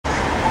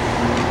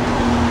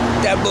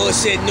that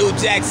bullshit New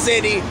Jack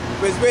City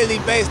was really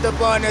based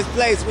upon this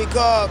place we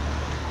call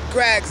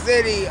Crack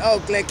City.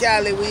 Oakland,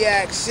 Cali, we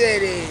act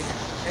shitty.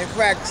 And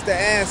crack's the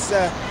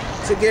answer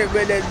to get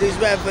rid of these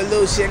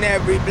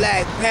revolutionary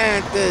Black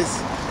Panthers.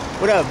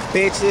 What up,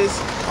 bitches?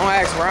 Don't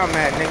ask where I'm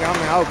at, nigga.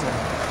 I'm in Oakland.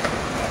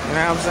 You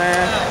know what I'm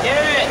saying?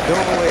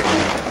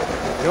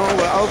 Doing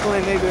what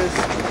Oakland niggas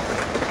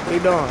be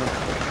doing,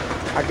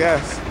 I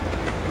guess.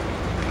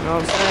 You know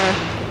what I'm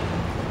saying?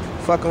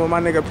 Fucking with my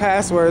nigga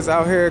passwords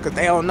out here, cause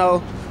they don't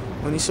know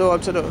when he show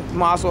up to the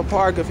Moswell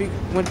Park if he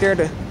went there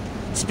to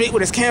speak with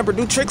his camper,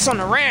 do tricks on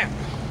the ramp.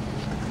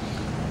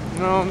 You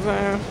know what I'm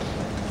saying?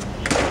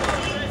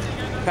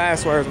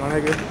 Passwords, my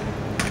nigga.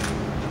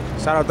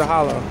 Shout out to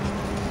Hollow.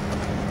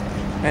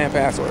 And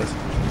passwords.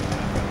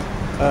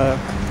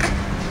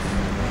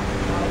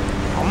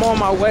 I'm on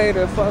my way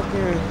to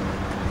fucking,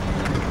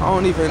 I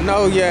don't even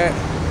know yet,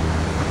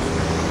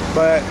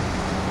 but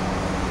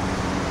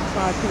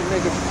trying to keep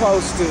niggas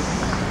posted.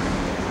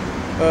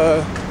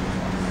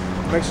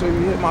 Make sure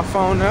you hit my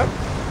phone up.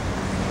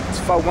 It's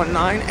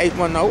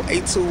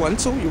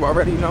 419-810-8212. You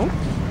already know.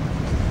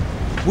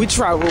 We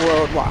travel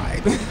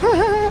worldwide.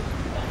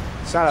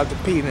 Shout out to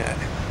Peanut.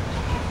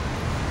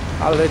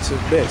 I'll let you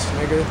bitch,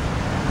 nigga.